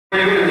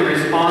In the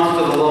response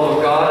to the love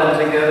of God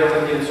and together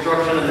with the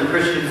instruction of the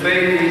Christian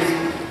faith,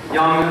 these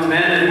young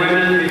men and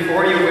women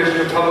before you wish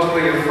to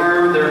publicly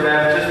affirm their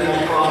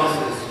baptismal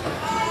promises.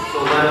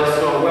 So let us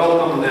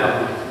welcome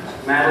them.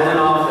 Madeline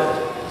Offit,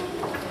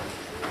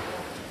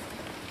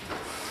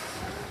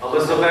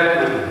 Alyssa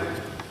Beckman,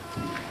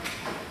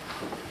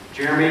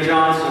 Jeremy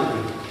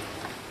Johnson,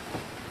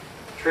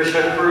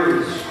 Tricia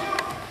Cruz,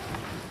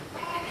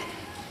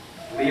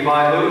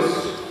 Levi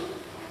Luce,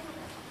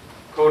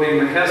 Cody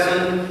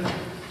McKesson,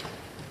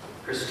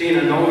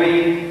 Christina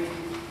Novi,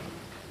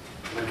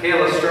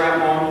 Michaela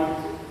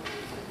Stratmon,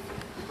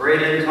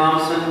 Braden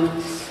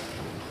Thompson,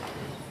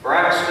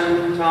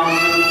 Braxton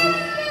Thompson,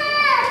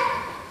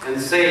 and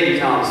Sadie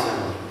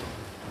Thompson.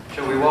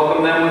 Shall we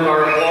welcome them with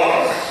our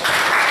applause?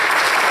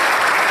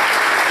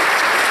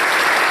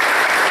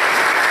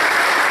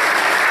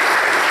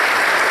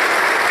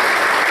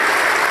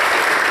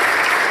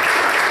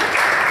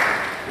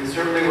 And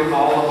certainly with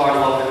all of our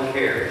love and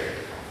care.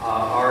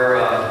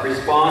 Our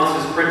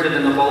response is printed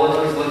in the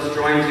bulletins. Let's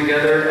join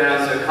together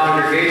as a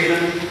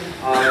congregation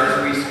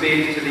as we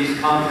speak to these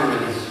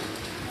confirmands.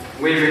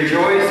 We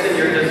rejoice in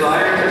your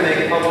desire to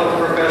make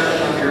public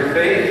profession of your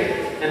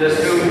faith and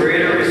assume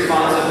greater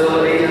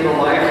responsibility in the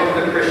life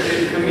of the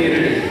Christian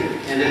community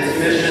and its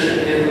mission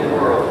in the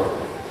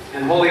world.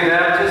 In holy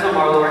baptism,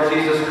 our Lord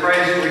Jesus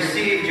Christ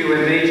received you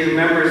and made you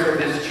members of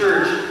his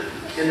church.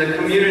 In the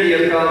community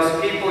of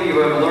God's people, you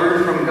have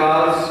learned from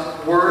God's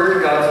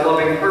Word, God's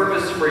loving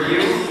purpose for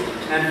you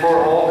and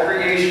for all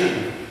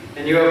creation.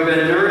 And you have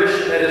been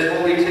nourished at his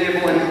holy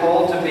table and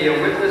called to be a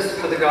witness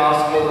to the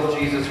gospel of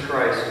Jesus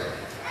Christ.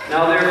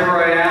 Now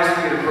therefore I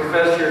ask you to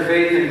profess your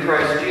faith in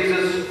Christ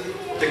Jesus,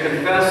 to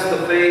confess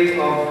the faith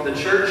of the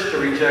church, to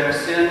reject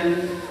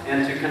sin,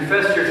 and to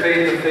confess your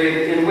faith, the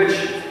faith in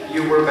which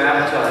you were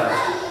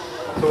baptized.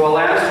 So I'll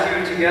ask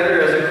you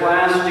together as a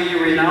class, do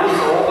you renounce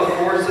all the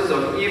forces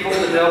of evil,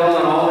 the devil,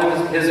 and all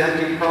his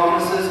empty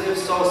promises? If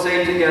so,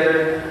 say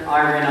together,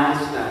 I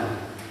renounce them.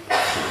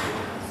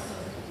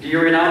 Do you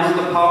renounce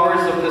the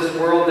powers of this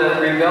world that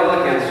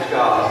rebel against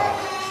God?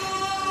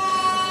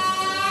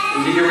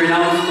 And do you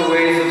renounce the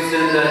ways of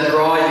sin that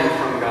draw you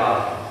from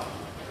God?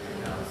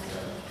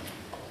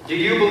 Do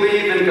you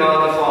believe in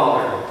God the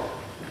Father?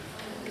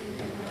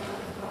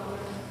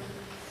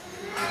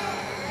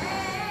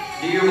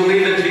 Do you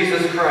believe in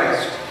Jesus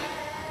Christ?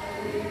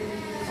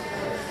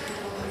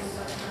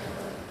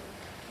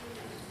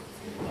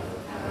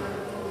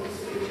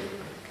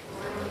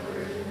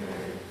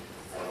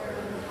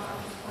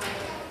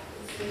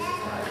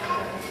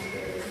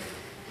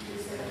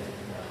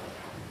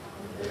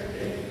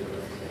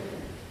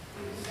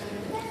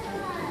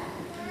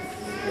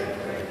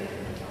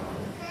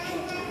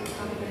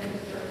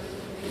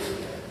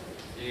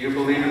 Do you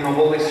believe in the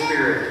Holy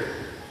Spirit?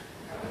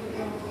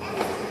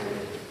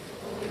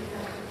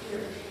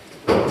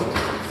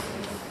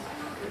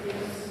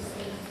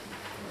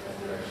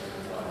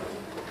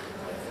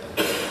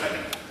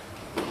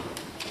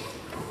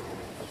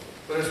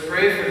 Let us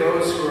pray for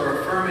those who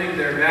are affirming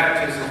their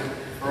baptism,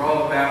 for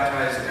all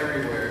baptized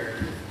everywhere,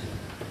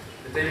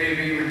 that they may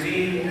be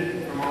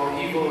redeemed from all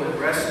evil and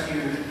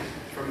rescued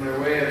from their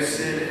way of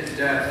sin and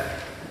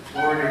death.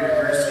 Lord, in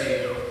your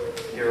mercy,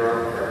 hear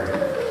our prayer.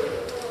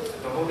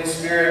 That the Holy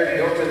Spirit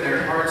may open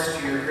their hearts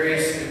to your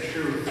grace and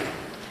truth.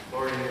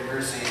 Lord, in your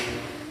mercy,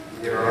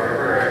 hear our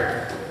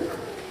prayer.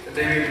 That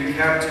they may be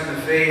kept in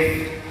the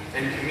faith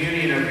and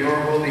communion of your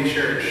holy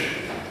church.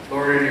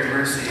 Lord, in your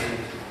mercy,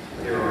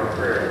 hear our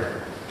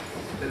prayer.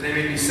 That they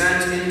may be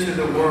sent into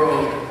the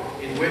world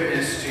in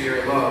witness to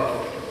your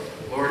love.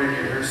 Lord, in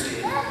your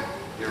mercy,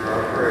 hear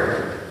our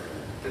prayer.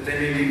 That they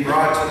may be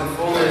brought to the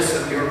fullness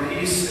of your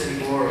peace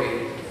and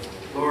glory.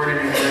 Lord, in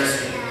your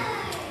mercy,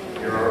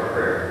 hear our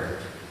prayer.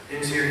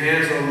 Into your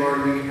hands, O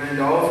Lord, we commend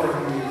all for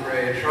whom we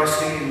pray,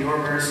 trusting in your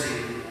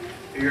mercy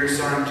through your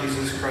Son,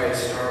 Jesus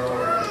Christ, our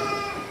Lord.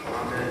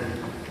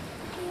 Amen.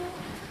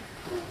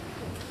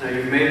 Now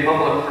you've made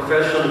public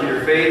profession of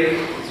your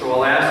faith. So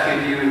I'll ask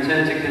you, do you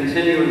intend to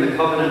continue in the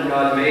covenant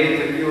God made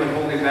with you in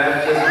holy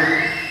baptism,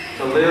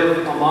 to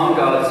live among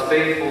God's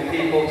faithful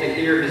people, to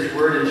hear his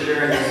word and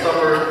share in his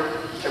supper,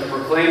 to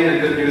proclaim the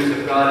good news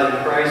of God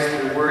in Christ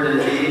through word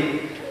and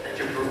deed,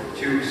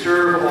 to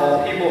serve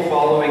all people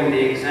following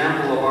the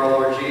example of our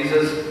Lord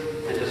Jesus,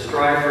 and to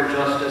strive for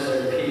justice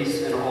and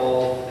peace in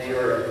all the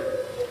earth?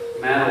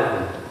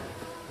 Madeline.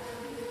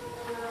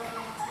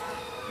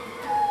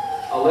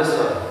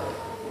 Alyssa.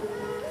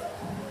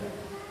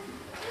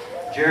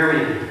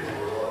 Jeremy,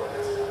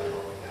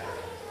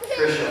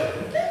 Tricia,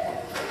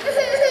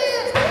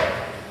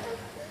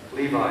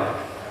 Levi,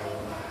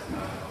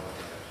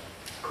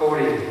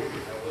 Cody,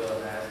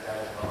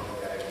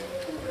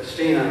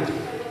 Christina,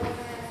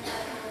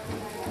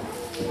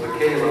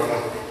 Michaela,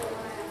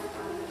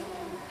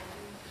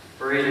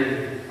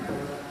 Braden,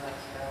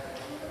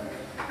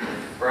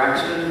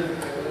 Braxton,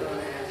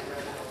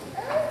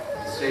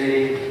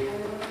 Sadie.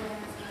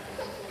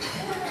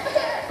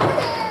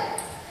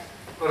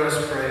 Let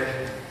us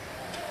pray.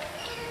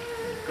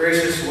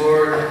 Gracious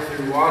Lord,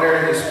 through water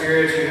and the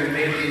Spirit you have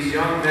made these these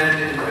young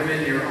men and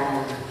women your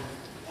own.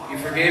 You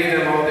forgave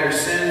them all their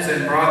sins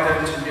and brought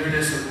them to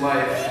newness of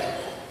life.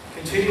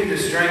 Continue to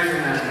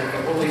strengthen them with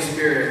the Holy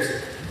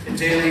Spirit and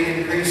daily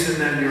increase in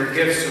them your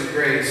gifts of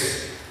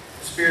grace,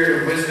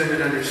 spirit of wisdom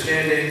and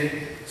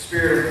understanding,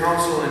 spirit of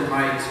counsel and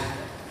might,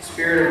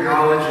 spirit of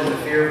knowledge and the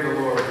fear of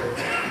the Lord,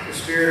 the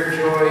spirit of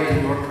joy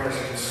in your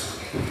presence.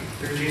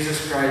 Through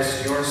Jesus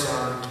Christ, your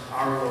Son,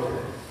 our Lord.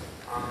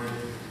 Amen.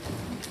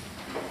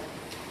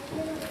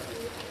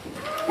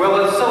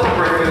 Well, let's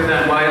celebrate with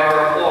them by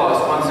our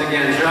applause once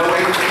again, shall we?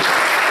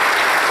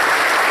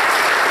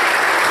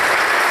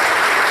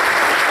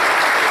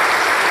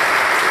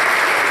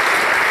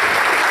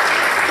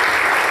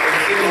 They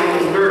seem a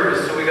little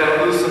nervous, so we got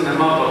to loosen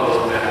them up a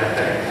little bit, I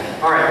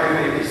think. All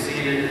right, you may be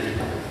seated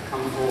and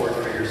come forward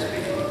for your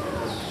speaking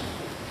purpose.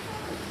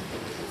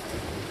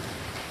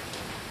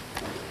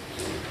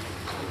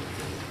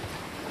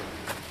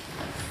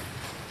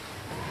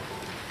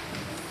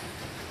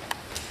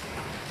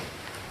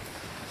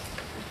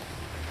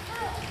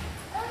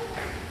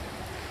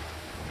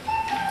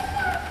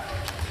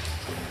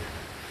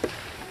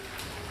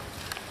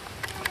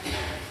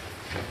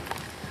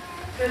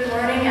 Good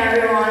morning,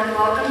 everyone.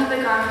 Welcome to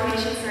the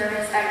confirmation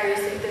service at Grace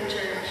Lutheran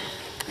Church.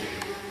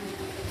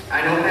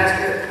 I know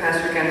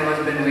Pastor Kendall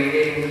has been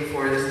waiting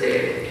for this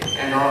day,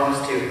 and all of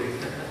us too.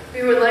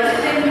 We would like to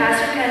thank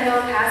Pastor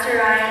Kendall, Pastor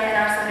Ryan, and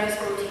our Sunday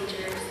school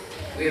teachers.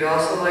 We would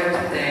also like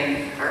to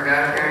thank our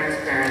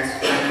godparents, parents,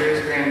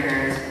 mentors,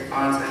 grandparents,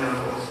 aunts, and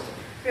uncles.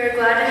 We are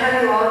glad to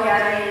have you all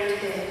gathered here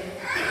today.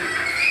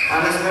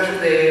 On this special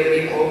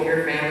day, we hope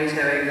your families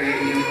have a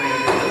great meal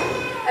planned.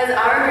 As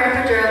our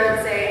Grandpa Gerald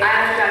would say, I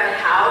have to drive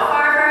how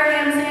far for a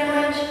ham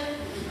sandwich?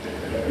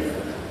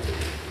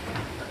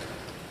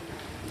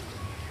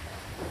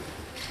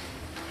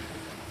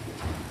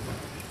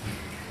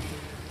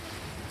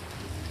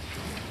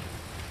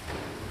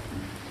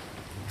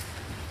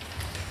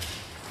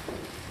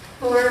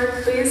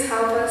 Lord, please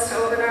help us to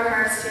open our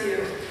hearts to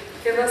you.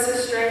 Give us the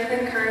strength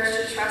and courage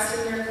to trust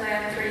in your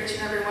plan for each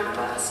and every one of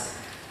us.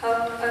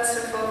 Help us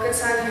to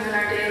focus on you in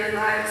our daily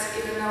lives,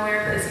 even though we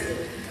are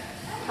busy.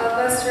 Help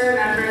us to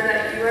remember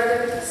that you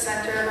are the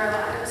center of our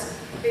lives.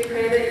 We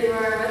pray that you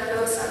are with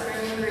those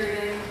suffering and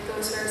grieving,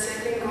 those who are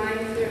sick and going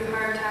through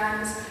hard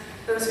times,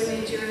 those who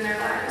need you in their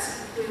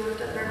lives. We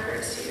lift up our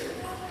prayers to you.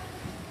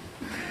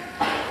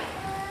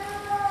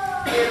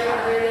 Dear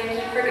Father, thank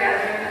you for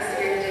gathering us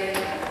here today.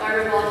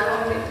 Lord, we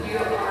welcome you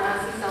upon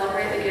us and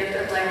celebrate the gift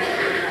of life and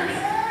forgiveness.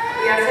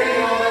 We ask that you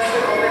help us to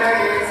open our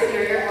ears to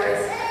hear your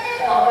voice.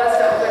 Help us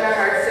to open our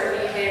hearts so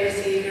we may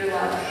receive your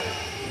love.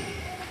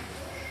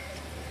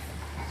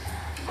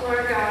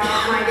 Lord God,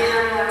 Almighty and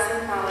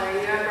everlasting Father,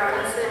 you have brought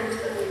us in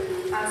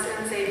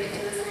safety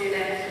to this new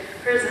day.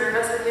 Preserve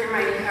us with your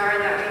mighty power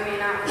that we may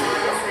not fall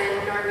into sin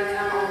nor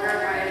become over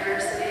by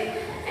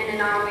adversity, and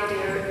in all we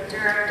do,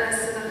 direct us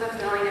to the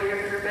fulfilling of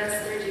your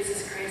purpose through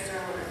Jesus Christ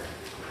our Lord.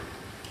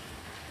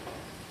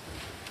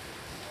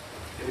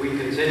 And we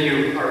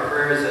continue our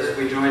prayers as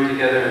we join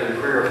together in the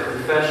prayer of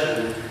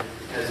confession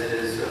as it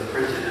is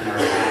printed in our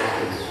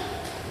bulletins.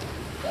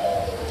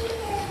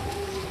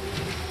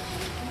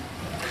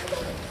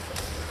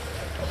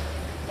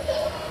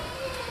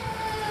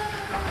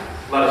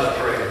 Let us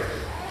pray.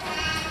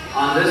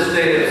 On this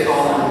day of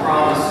solemn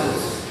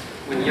promises,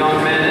 when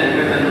young men and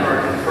women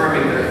are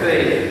confirming their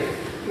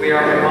faith, we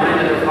are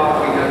reminded of how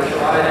we have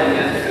tried and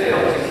yet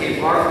failed to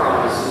keep our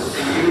promises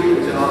to you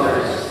and to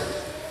others.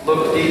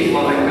 Look deep,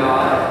 loving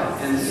God,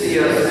 and see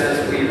us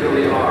as we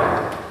really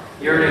are,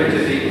 yearning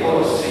to be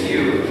close to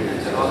you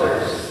and to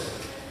others.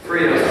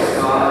 Free us,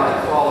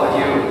 God, to follow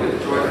you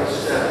with joyful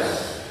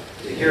steps,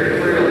 to hear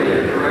clearly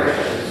your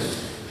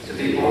directions, to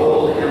be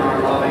bold in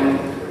our loving,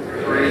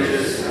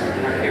 courageous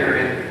in our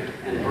hearing,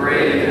 and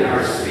brave in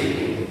our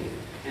speaking.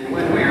 And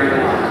when we are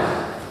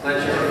not,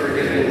 let your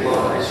forgiving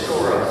love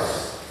restore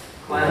us,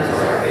 cleanse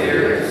our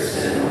fear and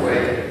sin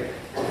away,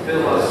 and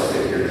fill us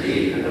with your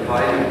deep and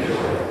abiding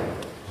joy.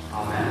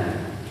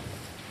 Amen.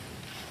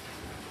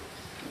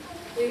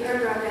 We are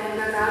broken,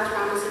 but God's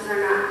promises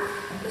are not.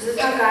 This is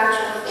how God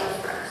shows love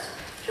for us.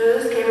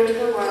 Jesus came into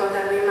the world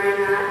that we might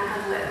not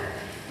have lived.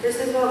 This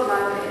is what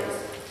love is.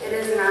 It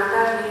is not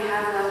that we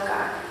have loved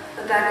God,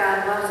 but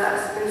that God loves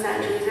us and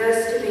sent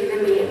Jesus to be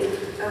the means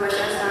by which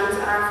our sins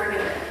are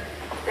forgiven.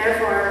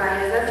 Therefore, by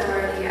his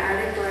authority,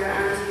 I declare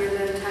unto you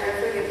the entire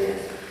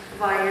forgiveness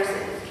of all your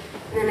sins.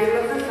 In the name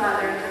of the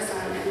Father, the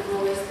Son, and the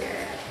Holy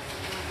Spirit.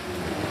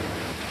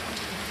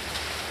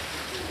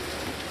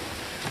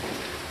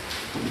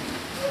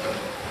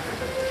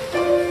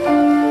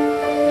 Amen.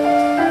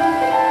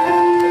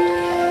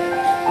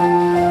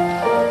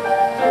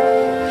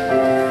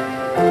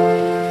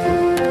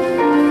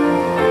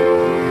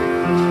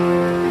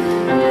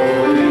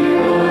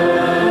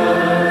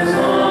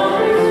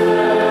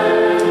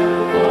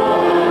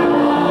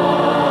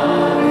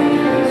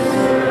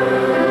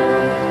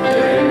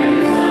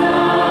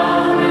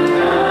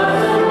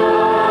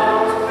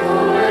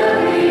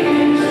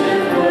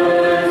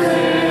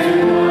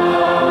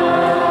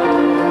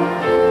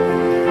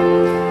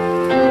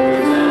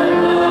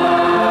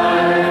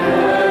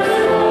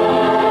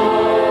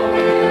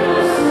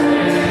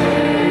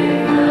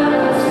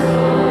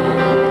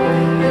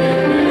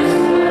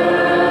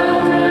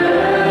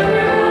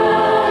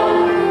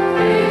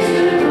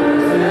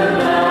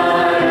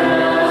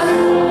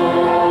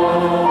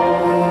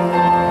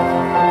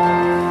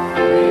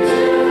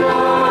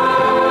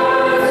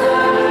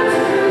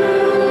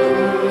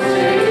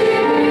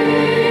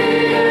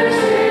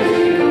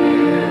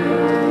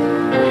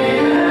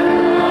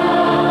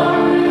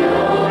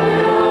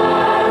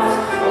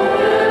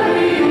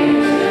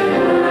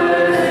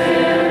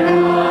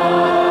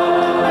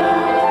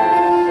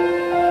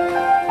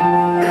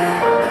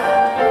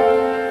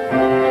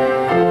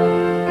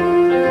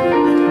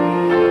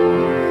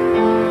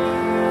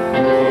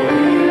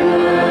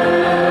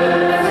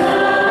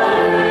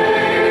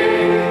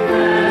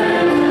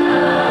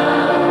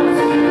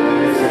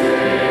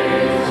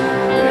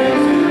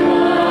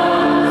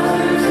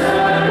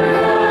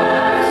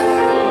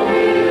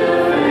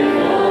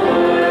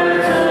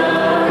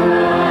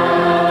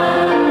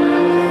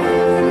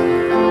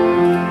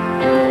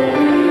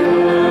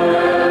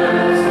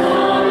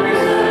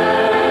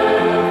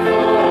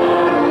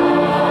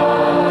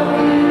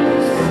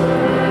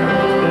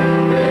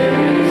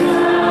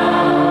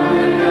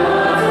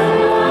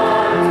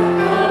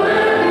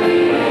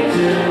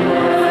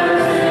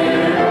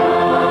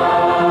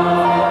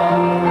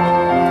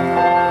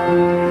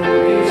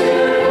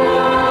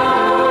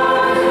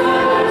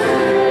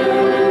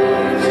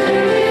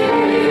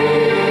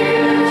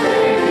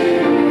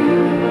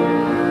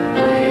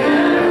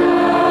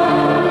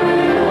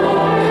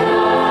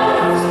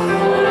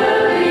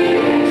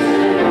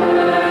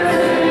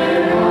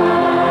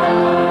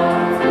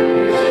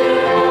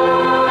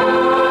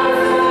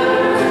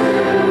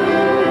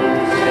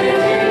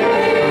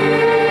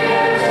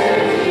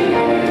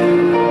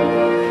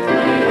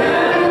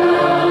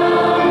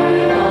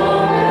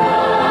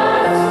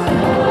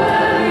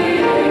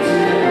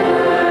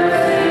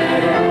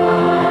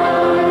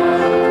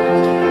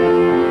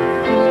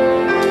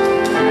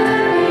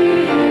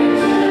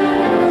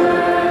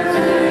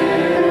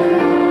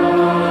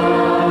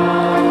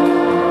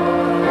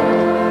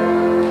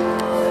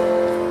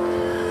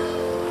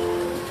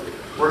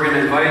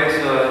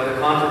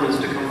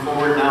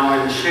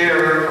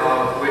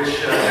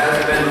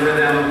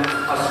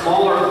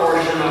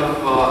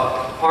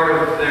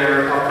 of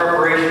their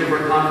preparation for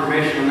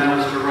confirmation, and that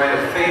was to write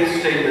a faith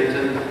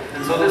statement.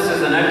 And so this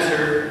is an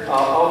excerpt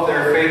of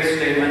their faith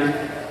statement.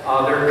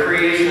 Their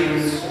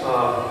creations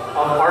of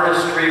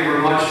artistry were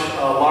much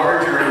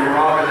larger and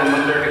broader than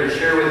what they're going to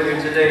share with you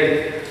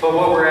today. But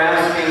what we're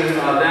asking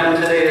them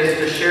today is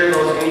to share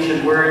those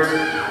ancient words,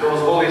 those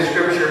Holy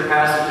Scripture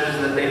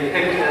passages that they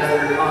picked as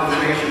their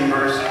confirmation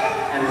verse,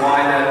 and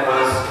why that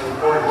was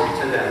important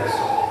to them.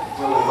 So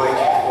we'll invite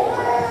you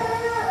forward.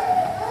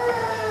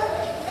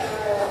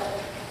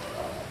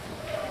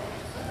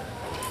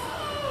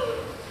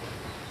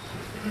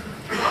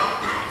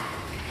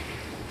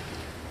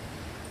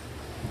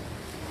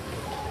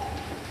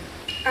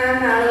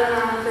 I'm not an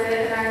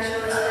outfit, and I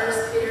chose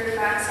 1 Peter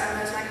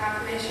 5:7 as my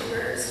confirmation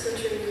verse,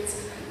 which reads,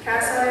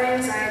 "Cast all your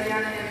anxiety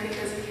on him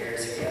because he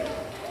cares for you."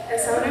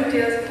 As someone who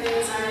deals with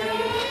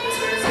anxiety, this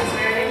verse is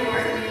very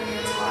important and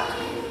means a lot to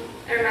me.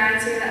 It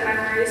reminds me that my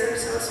worries are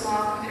so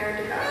small compared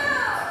to God.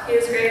 He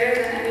is greater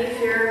than any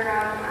fear or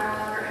problem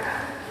I'll ever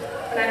have.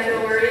 When I feel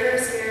worried or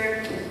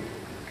scared,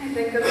 I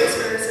think of this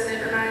verse, and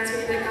it reminds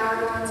me that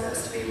God wants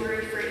us to be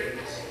worry-free.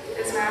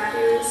 As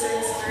Matthew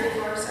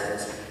 6:34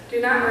 says, "Do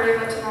not worry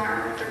about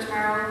tomorrow, for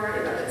tomorrow will worry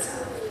about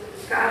itself."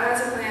 God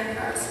has a plan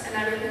for us, and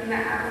everything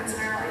that happens in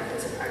our life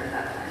is a part of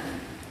that plan.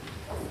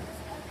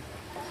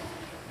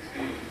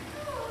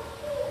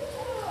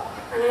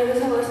 My name is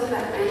Elizabeth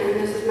Beckman, and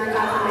this is my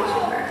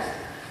confirmation verse.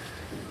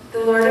 The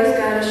Lord is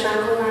good, a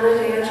stronghold on a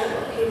day of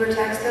trouble. He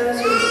protects those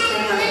who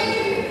say nothing to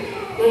him.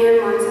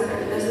 Nahum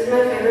 1:7. This is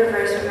my favorite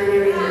verse for many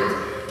reasons.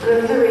 One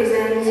of the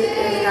reasons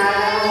is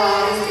God will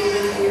always be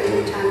with you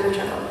in times of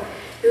trouble.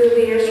 He will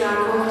be your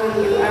stronghold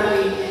when you are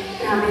weak,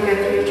 and help you get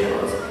through your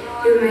troubles.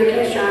 He will make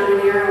you strong when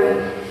you are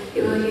weak. He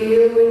will heal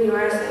you when you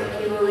are sick.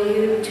 He will lead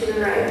you to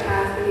the right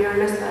path when you are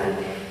misled.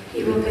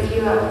 He will pick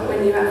you up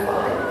when you have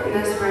fallen. In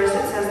this verse,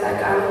 it says that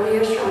God will be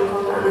your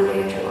stronghold on a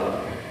day of trouble.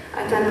 I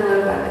tend to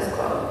live by this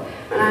quote.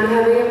 When I'm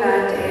having a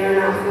bad day or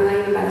not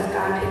feeling the best,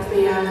 God picks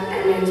me up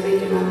and makes me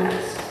do my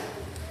best.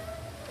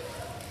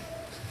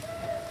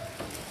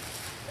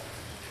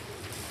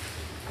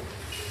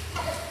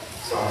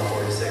 Psalm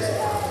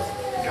 46:1.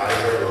 God is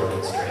our love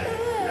and strength,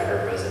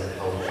 ever-present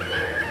help in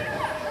prayer.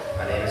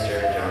 My name is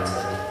Jared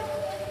Johnson,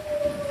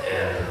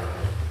 and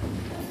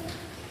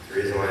the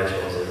reason why I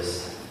chose this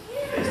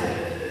faith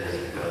statement is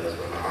because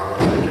when my mom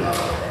lost her job,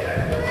 my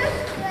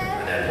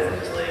dad broke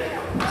his leg a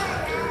couple months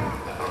after. I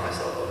found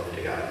myself looking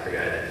to God for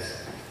guidance.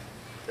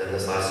 Then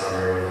this last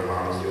summer, when my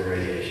mom was doing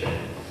radiation,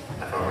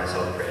 I found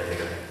myself praying to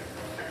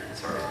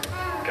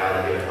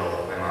God to give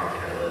help my mom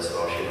handle this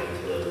while she went to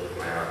live with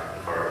my aunt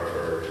and part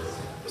for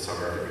the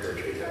summer of her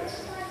treatments.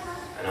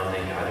 I now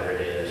thank God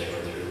every day that she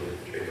went through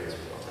treatments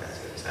with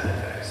Alzheimer's and side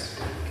effects.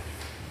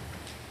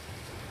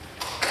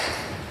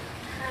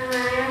 My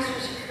name is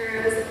Trisha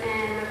Cruz,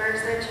 and the verse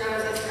I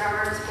chose is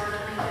Proverbs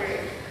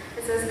 4:23.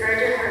 It says,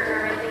 "Guard your heart,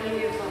 for everything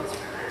you do flows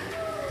from it."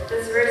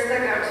 This verse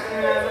stuck out to me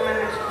when I was on my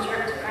mission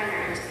trip to Pine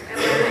Ridge. It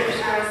learned that you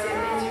should always do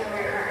things from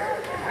your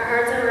heart. Our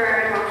hearts are where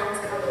our emotions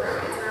come from.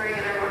 It's where we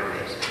get our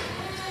motivation.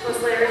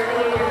 Mostly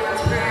everything you do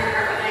comes from your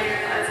heart, whether you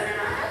realize it or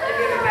not. If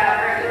you have a bad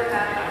heart, you have a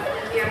bad heart.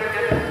 If you have a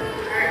good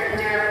heart and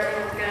do everything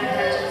with good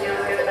intentions, you'll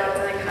have good thoughts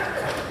and a good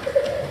outcome.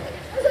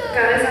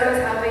 God is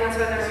always helping us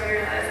whether we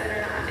realize it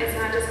or not. It's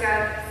not just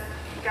God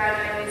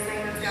doing these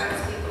things, it's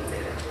God's people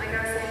too. Like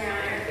I was saying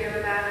earlier, if you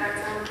have a bad heart,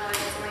 someone probably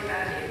gets only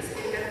bad news.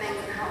 Do good things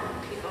and help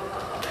people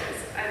help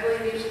others. I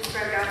believe you should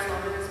spread God's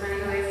love in as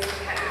many ways as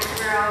you can.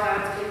 We're all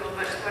God's people,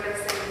 but to what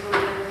extent you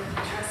believe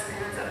and trust in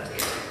Him is up to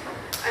you.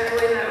 I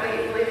believe that what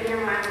you believe in your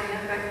mind may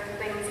affect the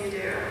things you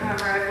do.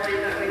 However, I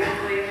believe that what you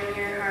believe in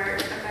your heart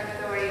affects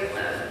the way you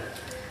live.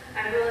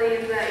 I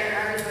believe that your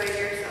heart is like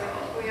your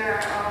soul. We are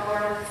all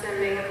born with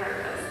sin being a part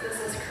of us. This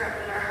has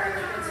corrupted our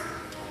hearts,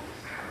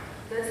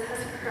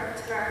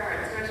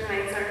 which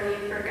makes our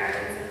need for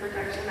guidance and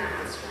protection that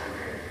much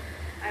stronger.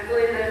 I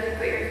believe that if you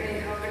put your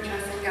faith, hope, and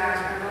trust in God,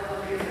 God will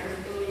help you with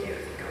everything you do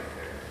as you go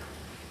through.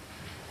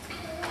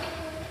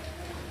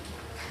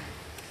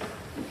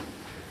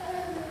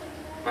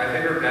 My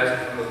favorite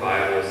passage from the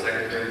Bible is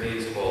 2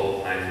 Corinthians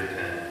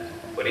 12:9-10.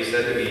 But he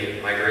said to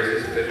me, "My grace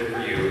is sufficient for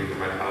you, for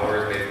my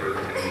power is made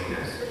perfect in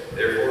weakness.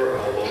 Therefore I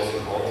will boast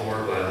all the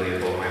more gladly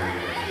about my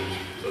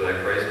weaknesses, so that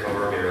Christ's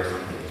power may rest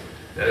on me.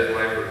 That is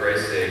why, for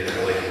Christ's sake,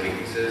 I like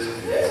weaknesses,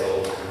 and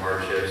insults, and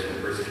hardships,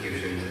 and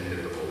persecutions, and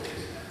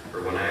difficulties.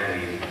 For when I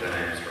am weak, then I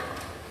am strong."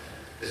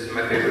 This is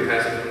my favorite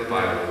passage from the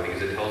Bible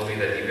because it tells me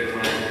that even when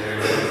I'm feeling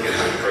weak,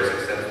 Christ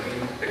accepts me,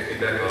 picks me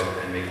back up,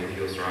 and makes me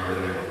feel stronger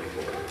than I was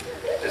before.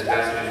 This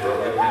passage is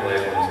relevant in my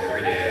life almost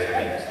every day as I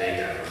make mistake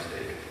after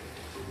mistake.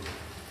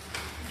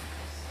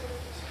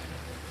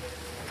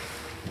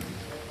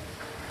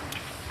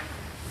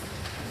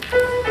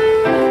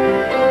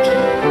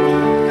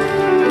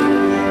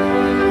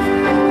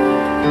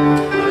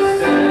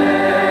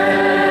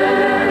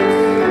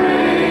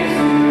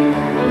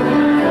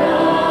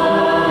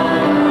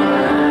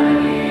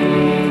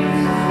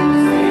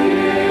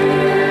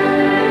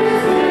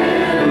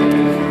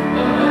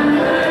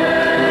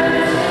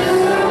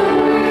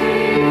 I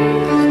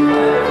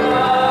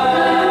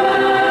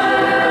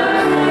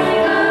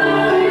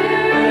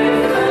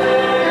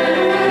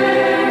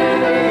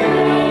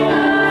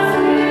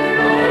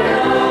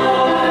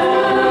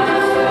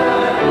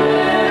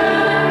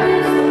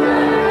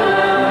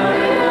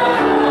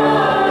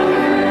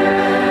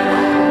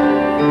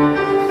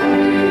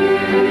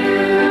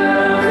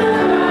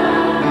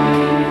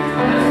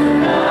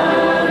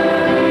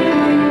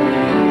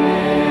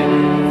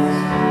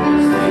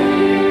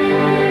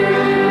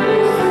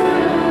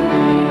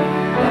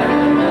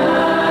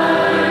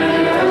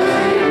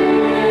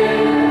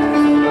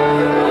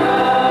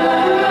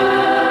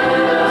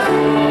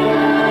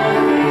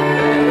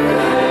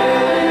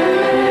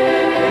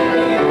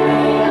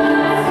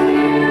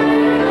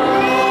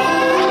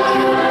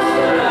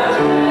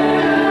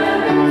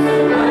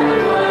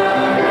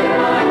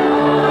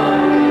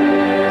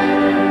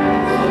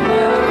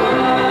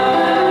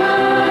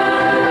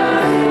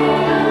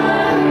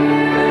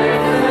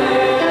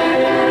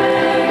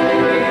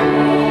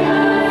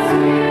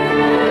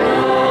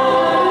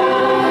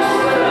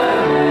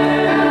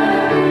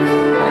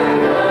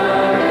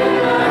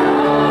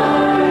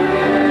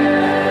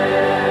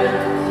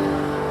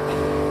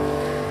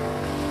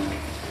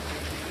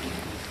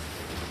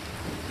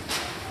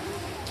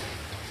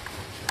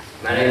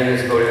My name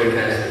is Cody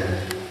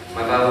McKesson.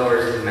 My Bible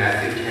verse is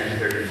Matthew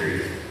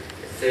 10:33.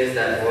 It says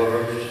that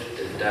whoever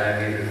shall deny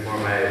me before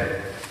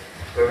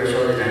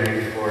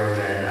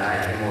men,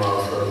 I him will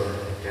also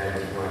deny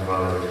before my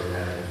Father which is in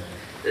heaven.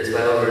 This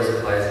Bible verse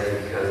applies to me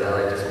because I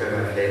like to spread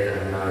my faith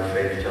and I'm not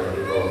afraid to tell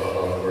people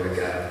about the Word of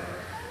God.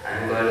 I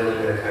am glad to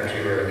live in a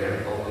country where I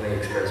can openly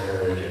express my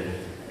religion.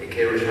 A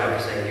kid was shot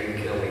for saying, "You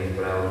can kill me,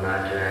 but I will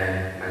not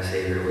deny my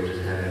Savior which is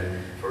in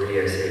heaven, for he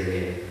has saved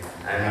me.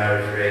 I am not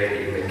afraid that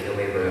you may kill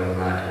me, but I will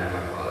not deny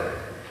my Father."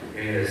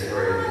 Hearing this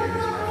story is my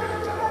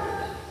favorite Bible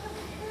verse.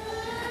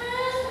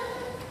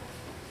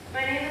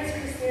 My name is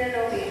Christina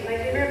Novi.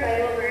 My favorite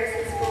Bible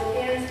verse is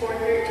Philippians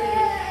 4:13,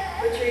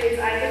 which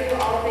reads, "I can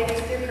do all things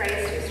through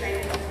Christ who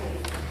strengthens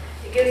me."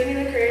 It gives me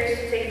the courage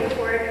to take the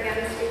court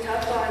against a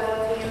tough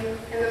volleyball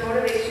team and the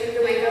motivation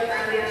to wake up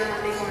early on a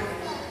Monday morning.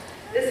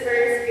 This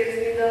verse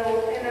gives me the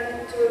hope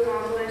to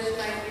accomplish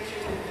my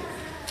future goals.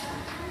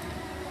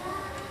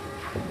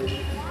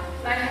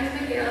 My name is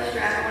Michaela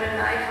Stratton, and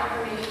my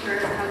confirmation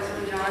verse comes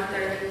from John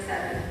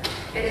 13:7.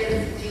 It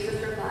is,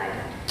 Jesus replied,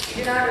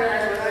 "You do not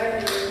realize what I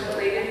am doing,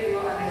 but later you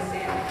will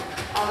understand."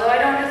 Although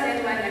I don't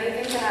understand why many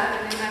things have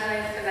happened in my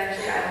life,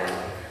 eventually I will.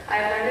 I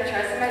have learned to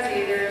trust in my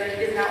Savior, but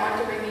He does not want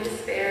to bring me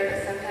despair, but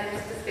sometimes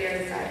despair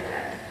is a side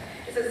effect.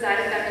 It's a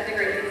side effect of the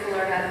great things the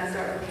Lord has in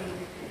store for me.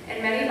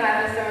 In many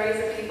Bible stories,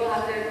 the people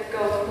have to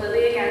go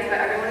completely against what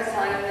everyone is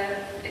telling them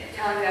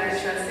to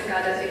trust in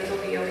God that things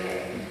will be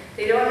okay.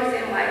 They don't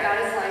understand why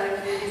God is telling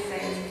them to do these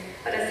things,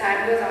 but as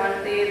time goes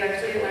on, they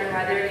eventually learn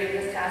why they're doing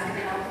this task and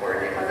how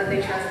important it was that they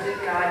trusted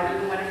God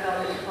even when it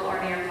felt difficult or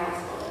near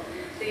impossible.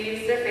 They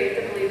used their faith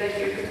to believe that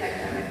He would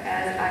protect them,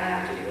 as I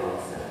have to do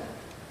also.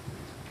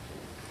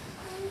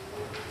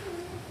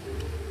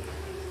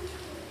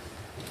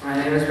 My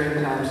name is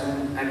Raymond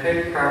Thompson. I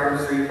picked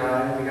Proverbs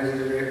 3:5 because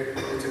it's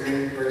a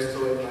great verse to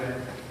live by.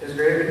 It's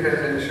great because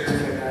it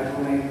ensures that God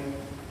will make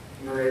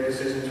the right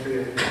decisions for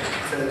you.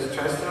 It says,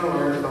 "Trust in the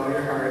Lord with all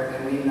your heart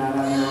and lean not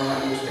on your own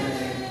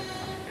understanding.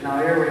 In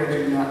all your ways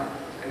do not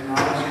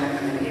acknowledge Him,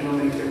 and He will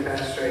make your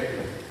path straight."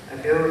 I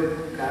feel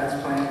God's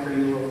plan for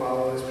you will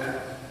follow this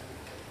path.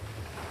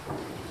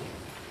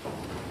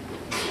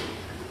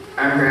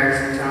 I'm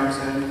Braxton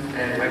Thompson,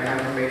 and my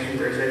confirmation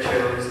verse I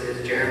chose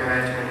is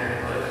Jeremiah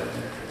 29:11.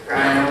 "For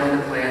I know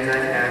the plans I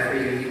have for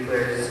you,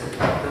 declares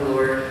the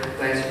Lord,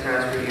 plans to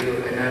prosper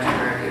you and not to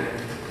harm you,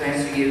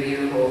 plans to give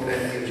you hope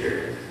and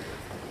future."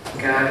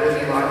 God will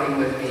be walking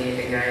with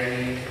me and guiding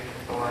me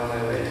along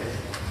my way.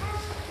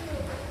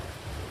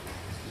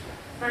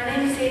 My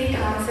name is Sadie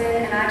Thompson,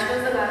 and I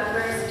chose the Bible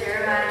verse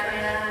Jeremiah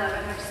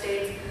 29:11, which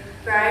states,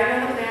 "For I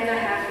know the plans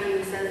I have for you,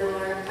 says the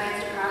Lord,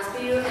 plans to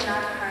prosper you and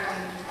not to harm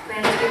you,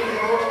 plans to give you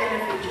hope and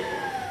a future."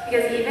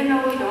 Because even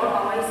though we don't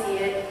always see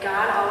it,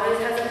 God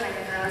always has a plan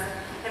for us.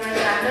 And when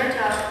times are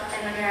tough,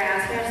 and when we are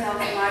asking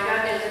ourselves why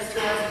God did this to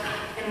us,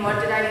 and what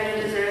did I do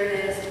to deserve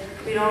this,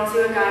 we don't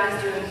see what God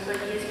is doing, but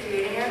He is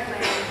creating our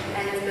plan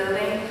and is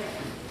building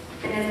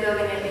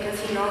it because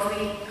He knows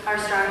we are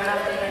strong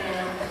enough to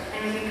handle it,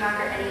 and we can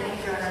conquer anything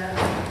thrown at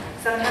us.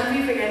 Sometimes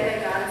we forget that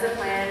God has a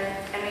plan,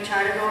 and we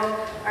try to go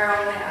our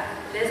own path.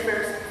 This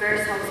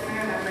verse helps me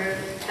remember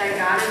that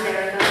God is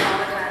there with us all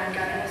the time,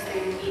 guiding us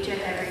through each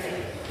and every day.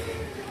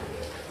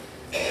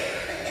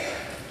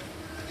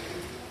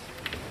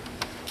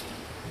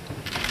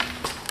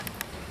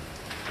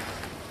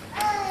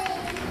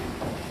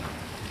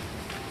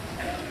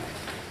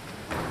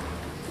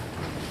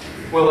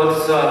 Well,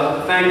 let's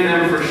thank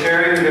them for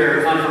sharing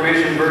their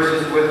confirmation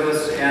verses with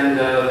us and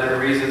their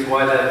reasons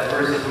why that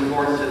verse is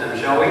important to them,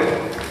 shall we? They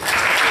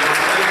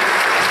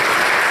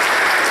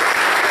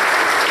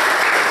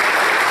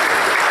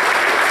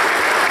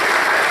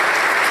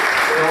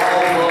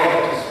all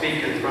love to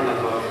speak in front of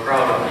a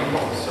crowd of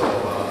people, so,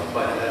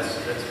 but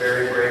that's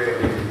very brave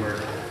of you.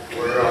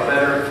 We're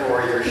better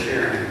for your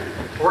sharing.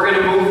 We're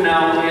going to move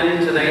now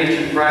into the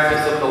ancient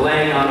practice of the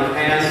laying on of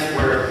hands,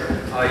 where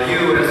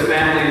you as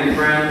family and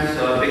friends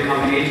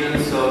become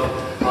agents of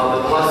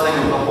the blessing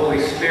of the Holy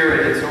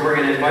Spirit. And so we're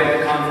going to invite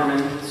the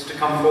confirmands to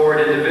come forward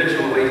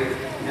individually,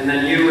 and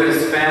then you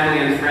as family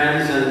and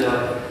friends, and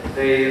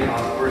they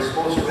were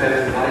supposed to have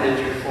invited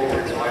you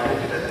forward, so I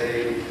hope that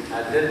they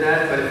did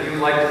that. But if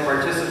you'd like to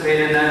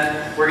participate in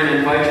that, we're going to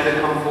invite you to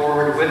come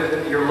forward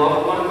with your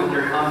loved one, with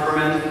your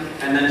confirmand,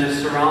 and then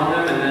just surround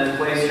them, and then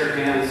place your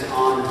hands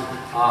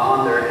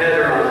on their head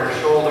or on their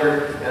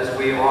shoulder as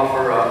we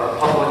offer a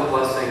public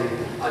blessing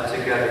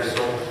together.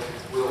 So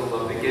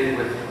we'll begin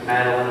with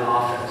Madeline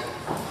Offit.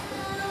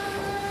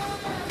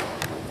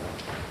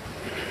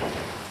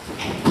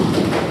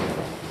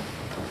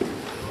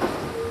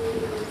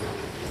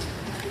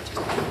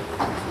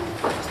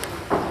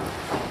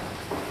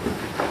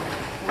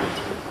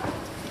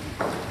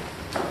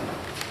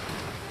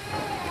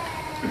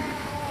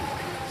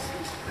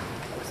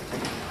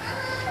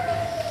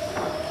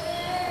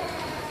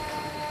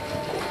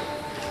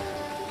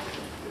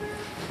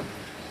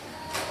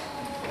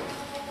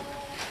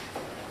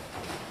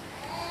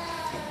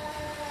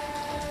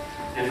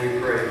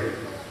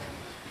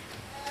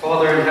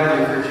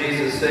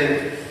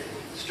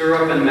 Stir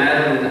up in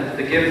Madeline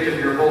the gift of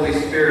your Holy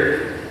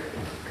Spirit.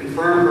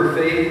 Confirm her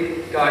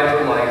faith, guide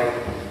her life.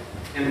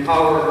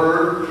 Empower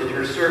her in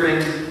her serving.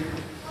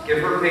 Give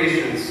her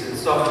patience in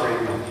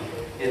suffering,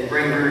 and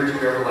bring her to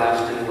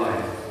everlasting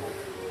life.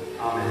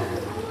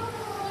 Amen.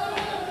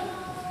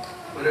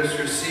 Let us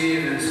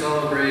receive and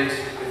celebrate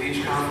with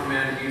each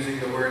confirmand using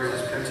the words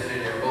as printed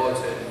in your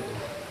bulletin.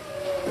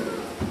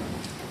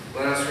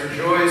 Let us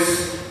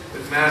rejoice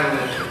with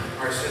Madeline,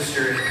 our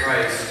sister in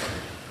Christ.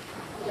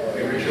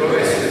 We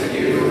rejoice with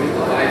you in the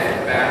life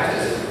of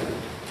baptism.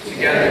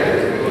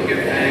 Together we will give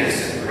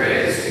thanks and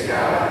praise to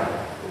God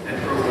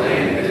and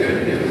proclaim the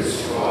good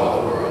news to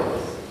all the world.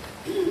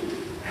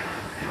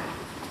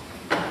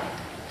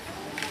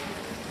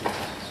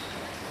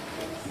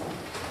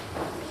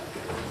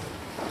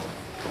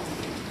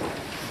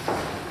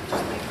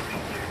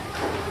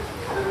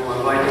 And we'll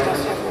invite you to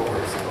step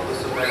forward. This event is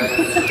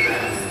your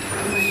family.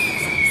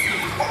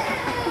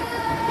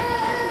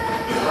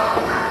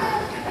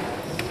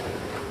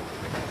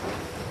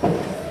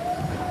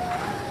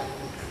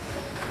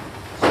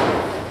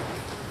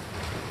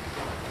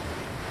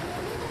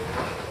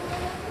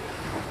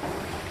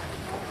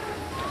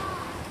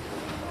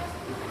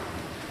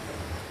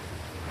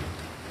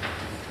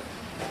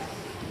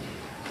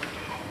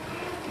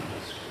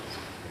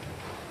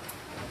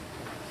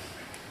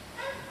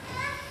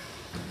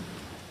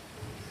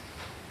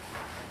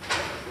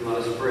 Let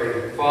us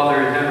pray.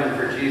 Father in heaven,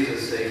 for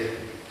Jesus' sake,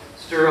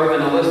 stir up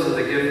in Alyssa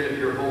the gift of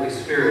your Holy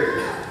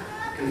Spirit.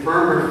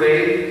 Confirm her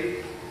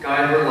faith,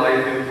 guide her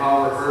life,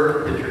 empower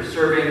her in her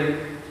serving,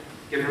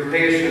 give her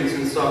patience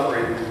in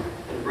suffering,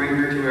 and bring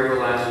her to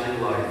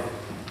everlasting life.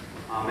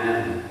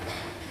 Amen.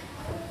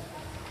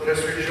 Let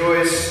us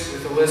rejoice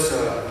with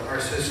Alyssa, our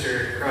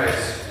sister in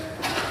Christ.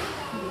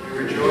 We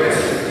rejoice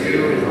with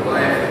you in the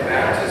life of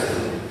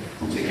baptism.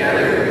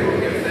 Together we will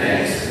give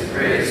thanks and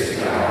praise to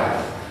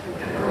God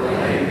and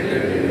proclaim the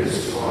good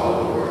news to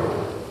all the world.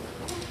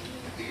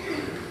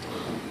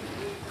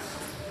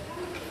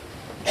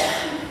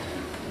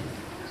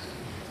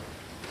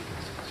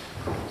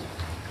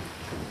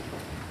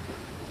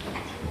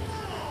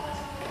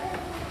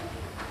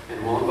 And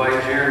we'll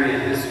invite Jeremy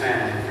and his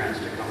family and friends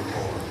to come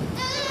forward.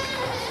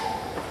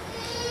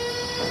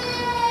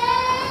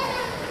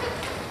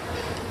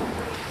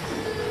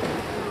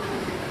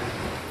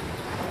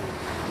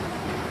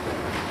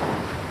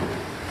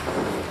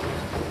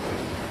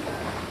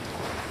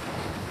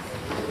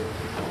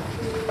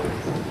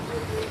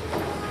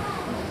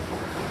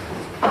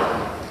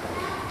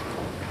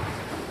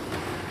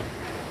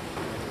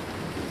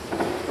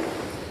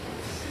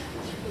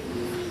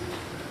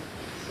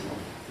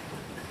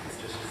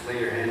 Just lay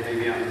your hand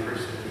maybe on the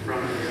person in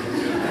front of you.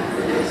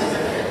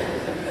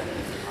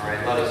 All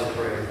right, let us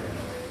pray.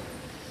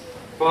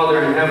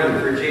 Father in heaven,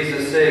 for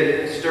Jesus'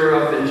 sake, stir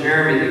up in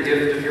Jeremy the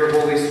gift of your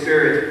Holy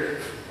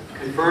Spirit.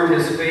 Confirm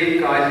his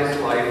faith, guide his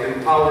life,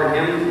 empower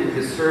him in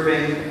his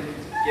serving,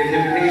 give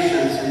him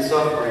patience in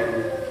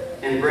suffering,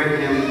 and bring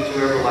him to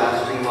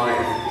everlasting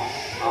life.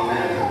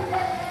 Amen.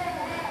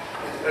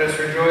 Let us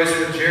rejoice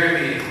with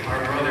Jeremy,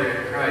 our brother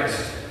in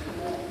Christ.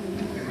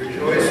 We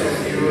rejoice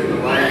with you in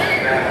the life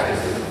of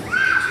baptism.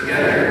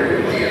 Together we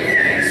will give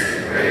thanks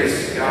and praise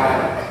to God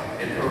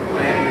and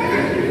proclaim the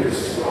good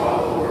news to all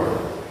the world.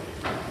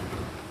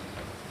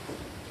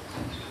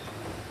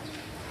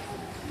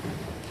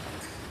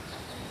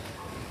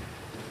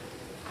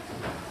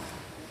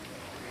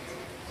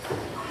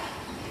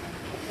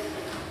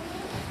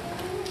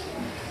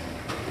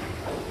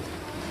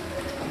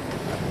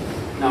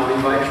 Now we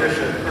invite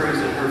Tricia Cruz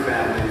and her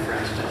family and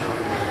friends to join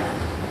us.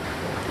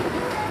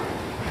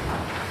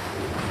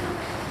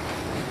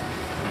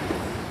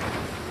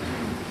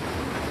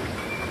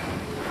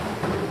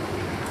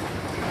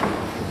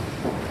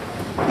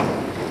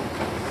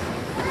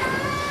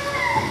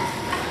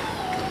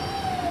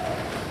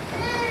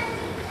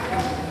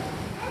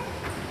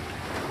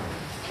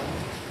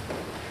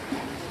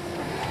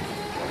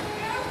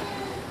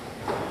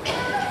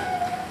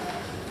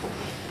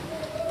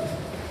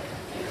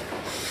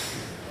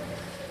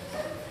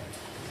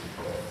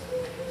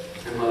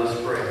 And let us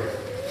pray.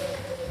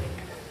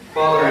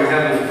 Father in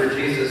heaven, for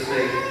Jesus'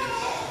 sake,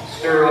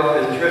 stir up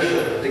in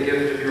Tricia the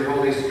gift of your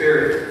Holy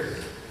Spirit.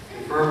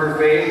 Confirm her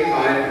faith,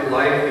 guide her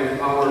life,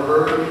 empower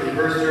her in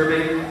her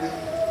serving,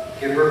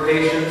 give her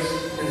patience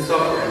in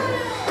suffering,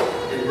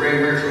 and bring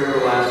her to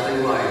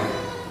everlasting life.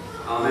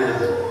 Amen.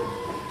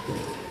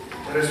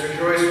 Let us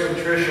rejoice with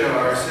Tricia,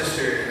 our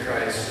sister in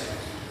Christ.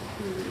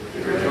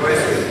 We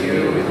rejoice with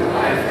you in the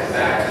life of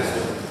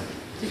baptism.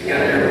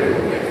 Together we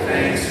will give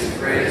thanks and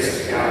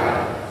praise to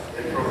God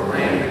and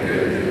proclaim the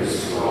good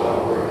news to all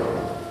the world.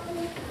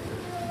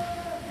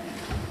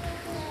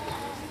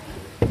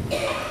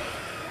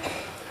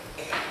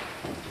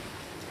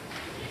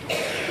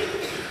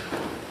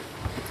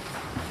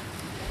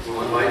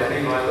 We'll invite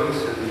Levi Lewis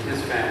and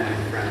his family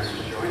and friends to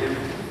join him.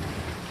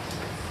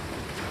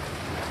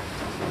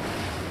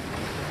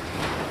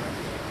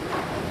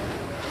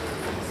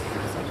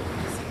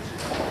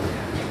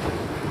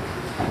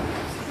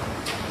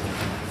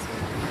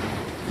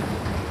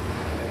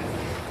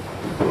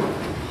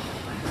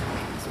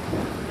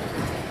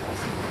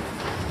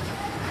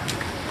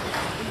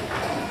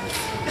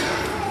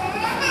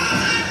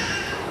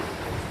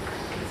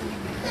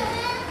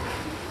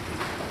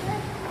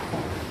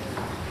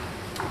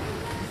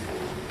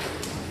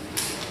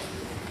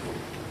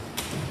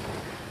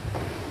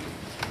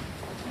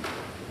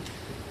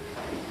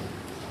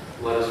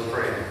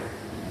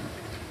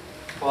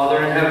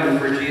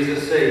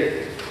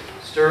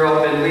 Stir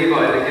up in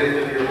Levi the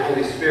gift of your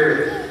Holy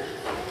Spirit.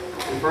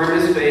 Confirm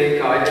his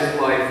faith, guide his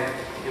life,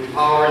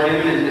 empower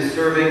him in his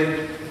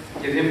serving,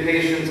 give him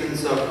patience in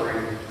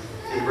suffering,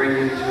 and bring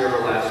him to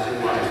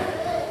everlasting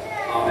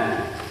life.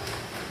 Amen.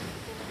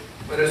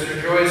 Let us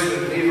rejoice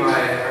with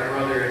Levi, our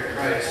brother in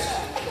Christ.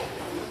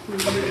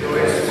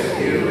 Rejoice with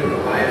you in the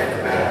life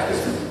of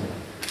baptism.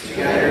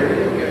 Together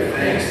we will give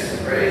thanks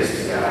and praise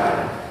to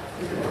God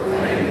and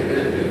proclaim the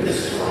good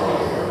news to all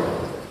the world.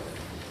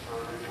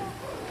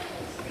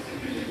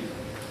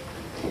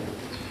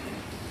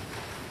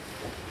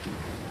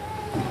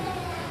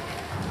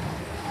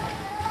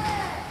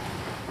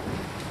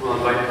 We'll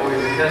invite Cody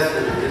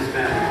McKesson and his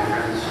family and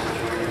friends to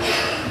join us.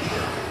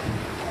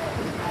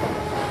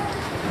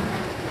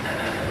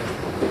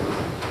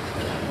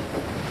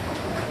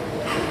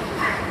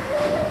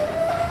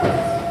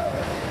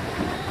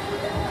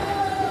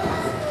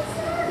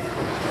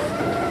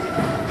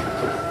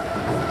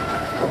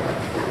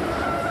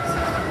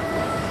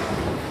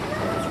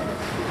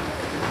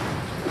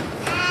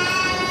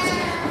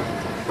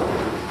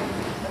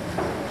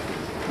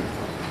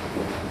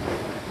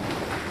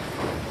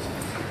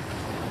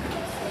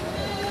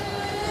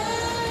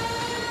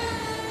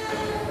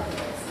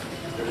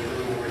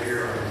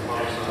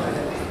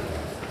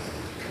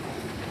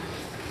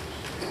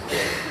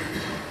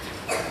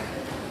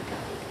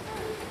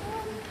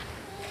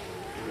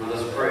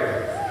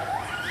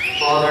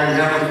 Father in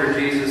heaven, for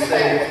Jesus'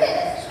 sake,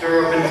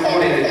 stir up in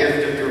Cody the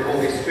gift of your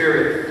Holy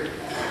Spirit.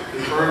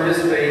 Confirm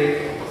his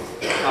faith,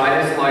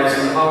 guide his life,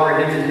 empower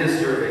him in his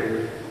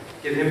serving,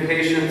 give him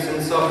patience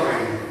in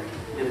suffering,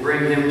 and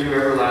bring him to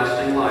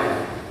everlasting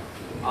life.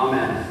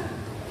 Amen.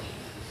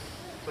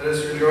 Let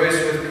us rejoice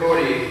with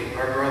Cody,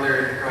 our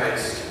brother in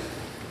Christ.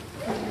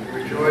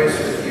 We rejoice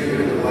with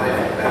you in the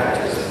life of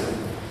baptism.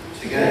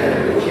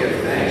 Together we will give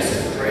thanks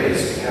and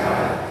praise to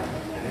God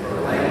and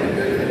proclaim the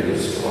good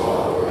news to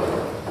all the world.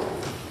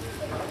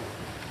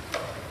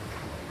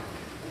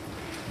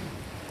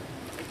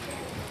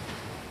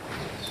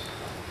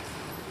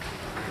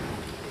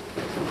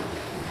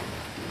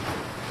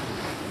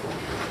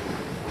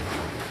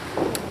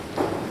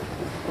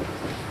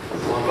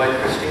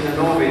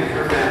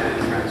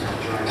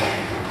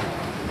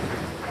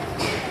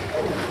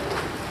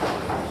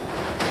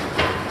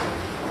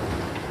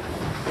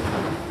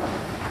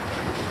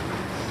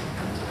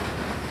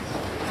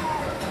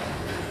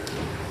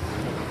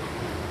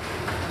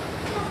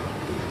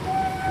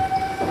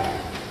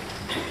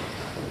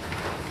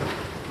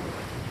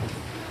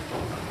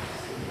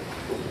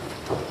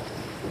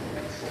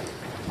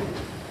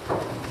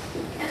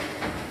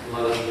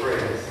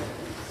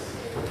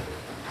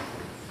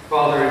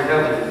 Father in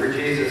heaven, for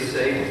Jesus'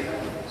 sake,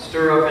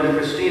 stir up in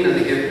Christina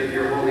the gift of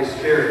your Holy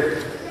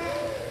Spirit.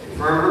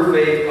 Confirm her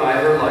faith,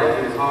 guide her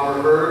life,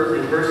 empower her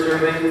in her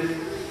serving,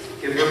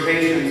 give her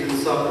patience in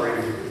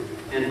suffering,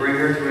 and bring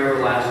her to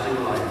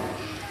everlasting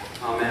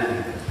life.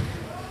 Amen.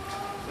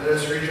 Let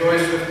us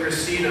rejoice with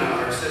Christina,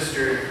 our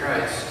sister in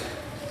Christ.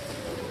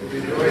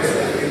 We rejoice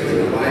with you in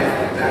the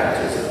life of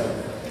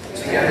baptism.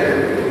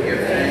 Together we will give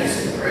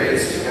thanks and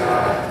praise to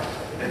God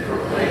and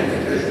proclaim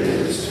the good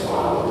news to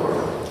all the world.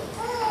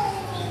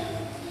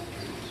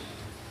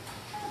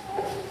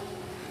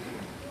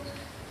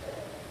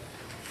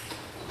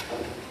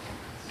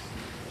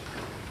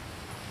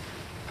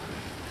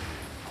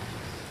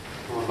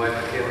 We'll invite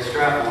Michaela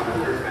Stratton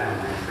and her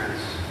family and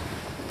friends.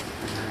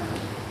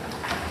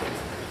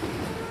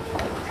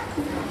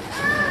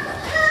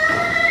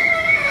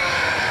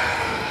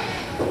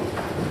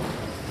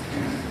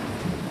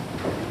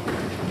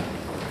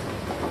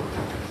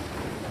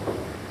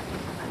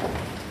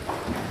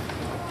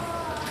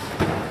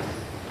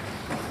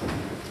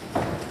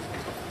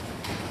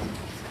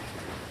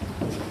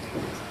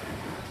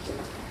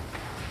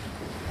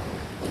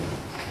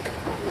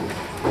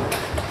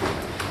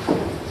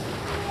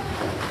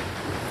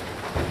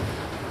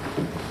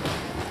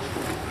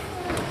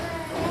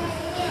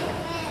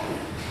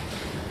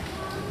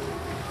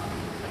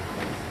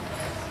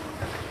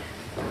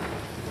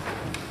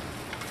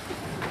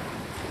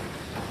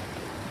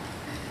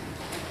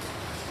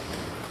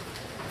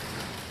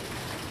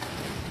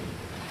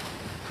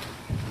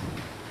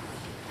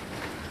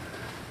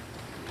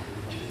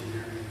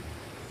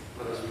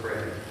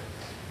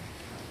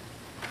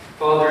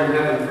 Father in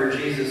heaven, for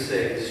Jesus'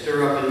 sake,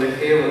 stir up in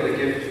Michaela the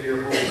gift of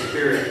your Holy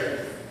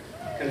Spirit.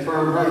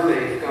 Confirm her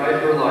faith,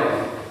 guide her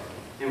life,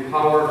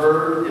 empower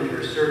her in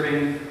her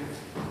serving,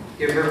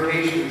 give her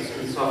patience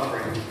in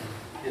suffering,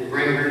 and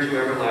bring her to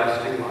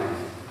everlasting life.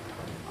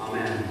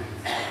 Amen.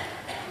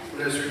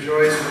 Let us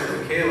rejoice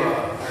with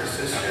Michaela, our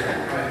sister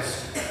in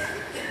Christ.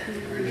 We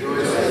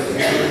rejoice with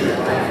you in the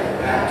life of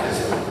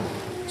baptism.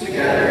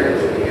 Together we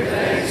will give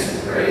thanks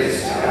and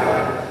praise to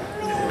God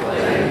and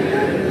proclaim the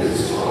good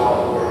news to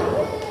all the world.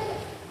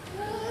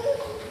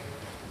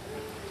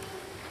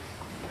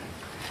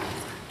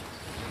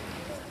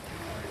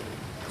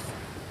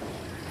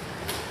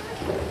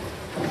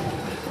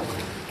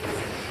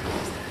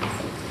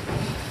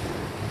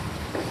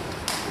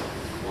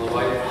 We'll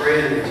invite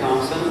Braden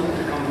Thompson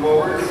to come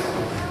forward.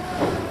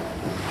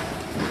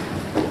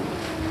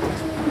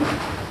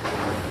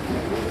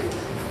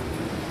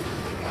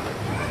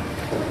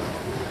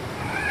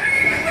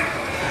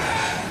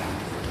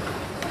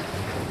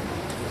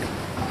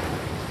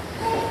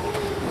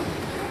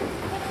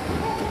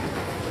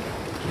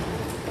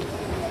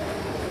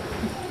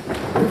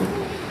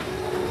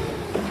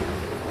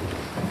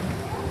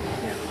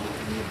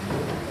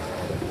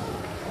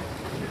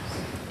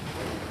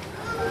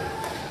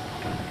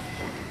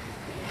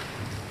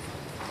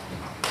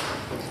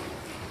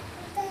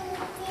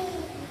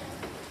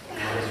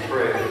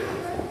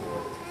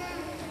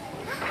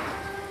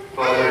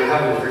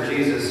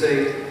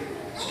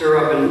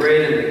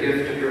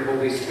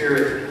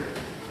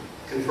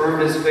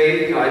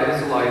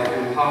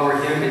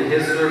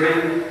 his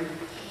serving,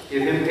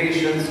 give him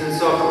patience in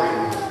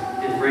suffering,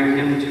 and bring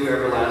him to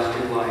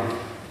everlasting life.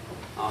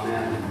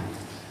 Amen.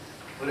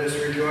 Let us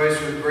rejoice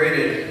with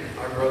Braden,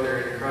 our brother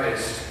in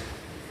Christ.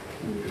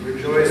 We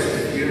rejoice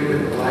with you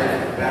in the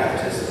life of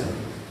baptism.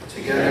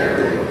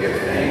 Together we will give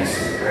thanks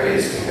and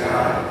praise to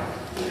God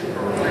and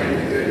proclaim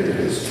the good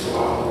news to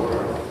all the world.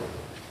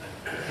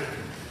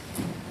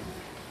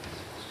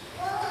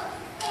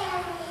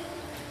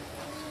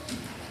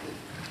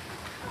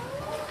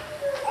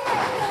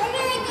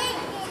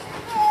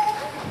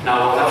 Now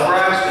we'll have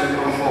Braxton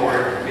come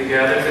forward to be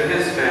gathered with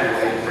his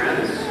family and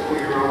friends who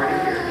you're already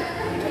here.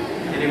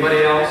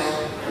 Anybody else?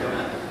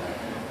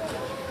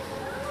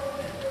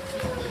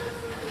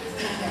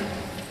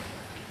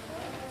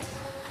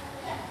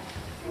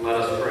 Let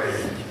us pray.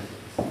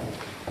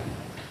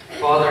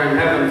 Father in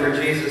heaven,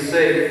 for Jesus'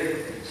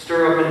 sake,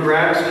 stir up in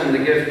Braxton the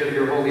gift of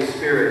your Holy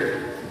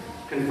Spirit.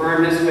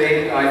 Confirm his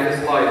faith, guide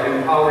his life,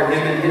 empower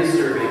him in his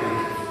serving,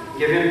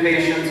 give him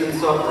patience in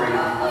suffering,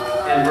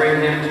 and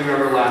bring him to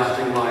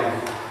everlasting life.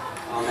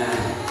 Amen.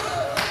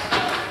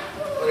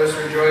 Let us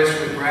rejoice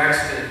with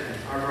Braxton,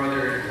 our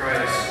brother in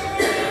Christ.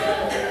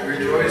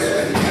 Rejoice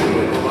with you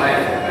in the life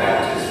of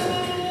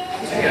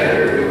baptism.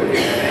 Together we will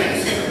give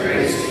thanks and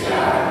praise to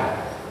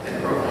God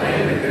and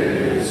proclaim the good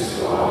news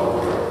to all the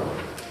world.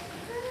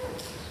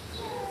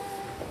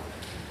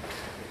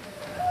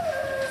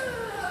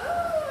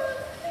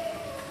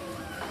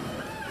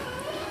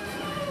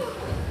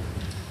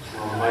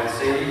 I'll invite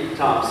Sadie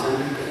Thompson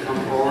to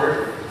come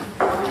forward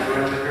and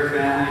join with her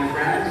family and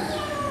friends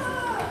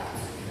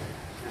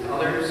and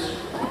others.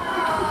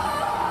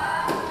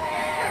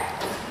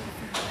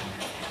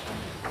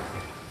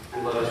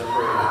 And let us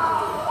pray.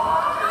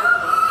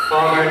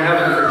 Father in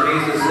heaven, for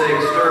Jesus' sake,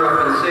 stir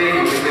up in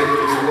Sadie the gift of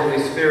your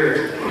Holy Spirit.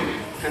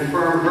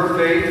 Confirm her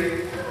faith,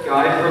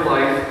 guide her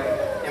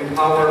life,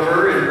 empower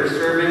her in her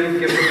serving,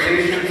 give her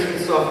patience in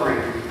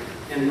suffering,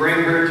 and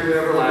bring her to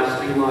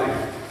everlasting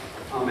life.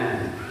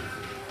 Amen.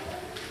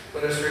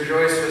 Let us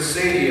rejoice with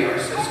Sadie, our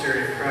sister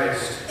in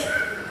Christ.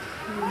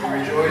 We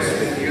rejoice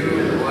with you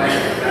in the life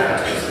of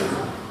baptism.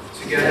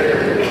 Together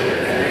we will give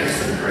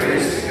thanks and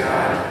praise to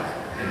God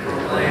and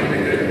proclaim the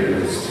good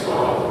news to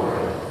all the world.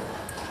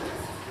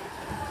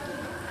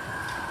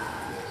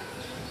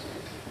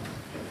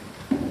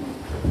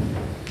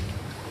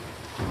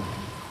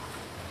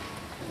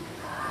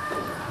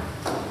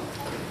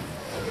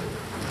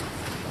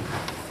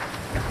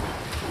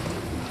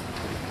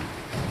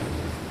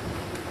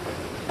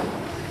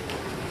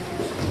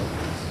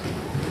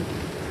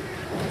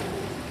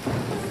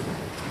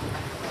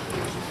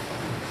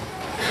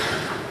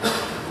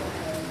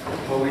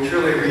 Well, we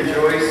truly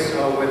rejoice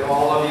with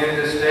all of you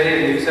this day,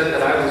 and you said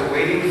that I was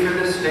waiting for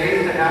this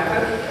day to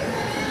happen.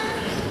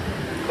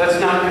 Let's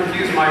not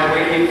confuse my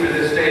waiting for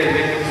this day and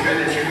making sure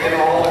that you get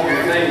all of your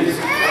things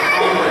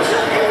accomplished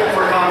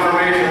for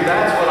confirmation.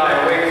 That's what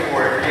I wait for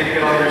you to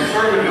get all your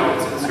sermon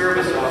notes and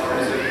service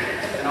offers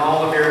and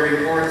all of your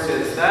reports.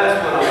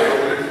 That's what I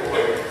wait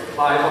for.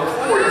 I look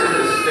forward to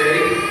this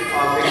day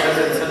because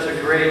it's such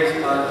a great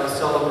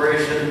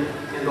celebration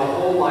in the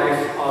whole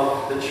life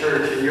of the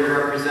church, and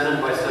you're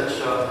represented by such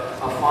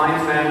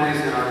fine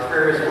families, and our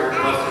prayers and our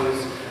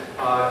blessings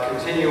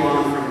continue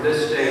on from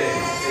this day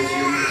as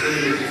you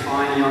continue to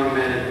define young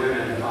men and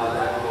women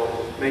that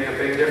will make a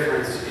big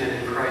difference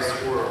in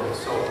Christ's world.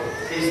 So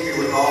peace be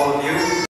with all of you.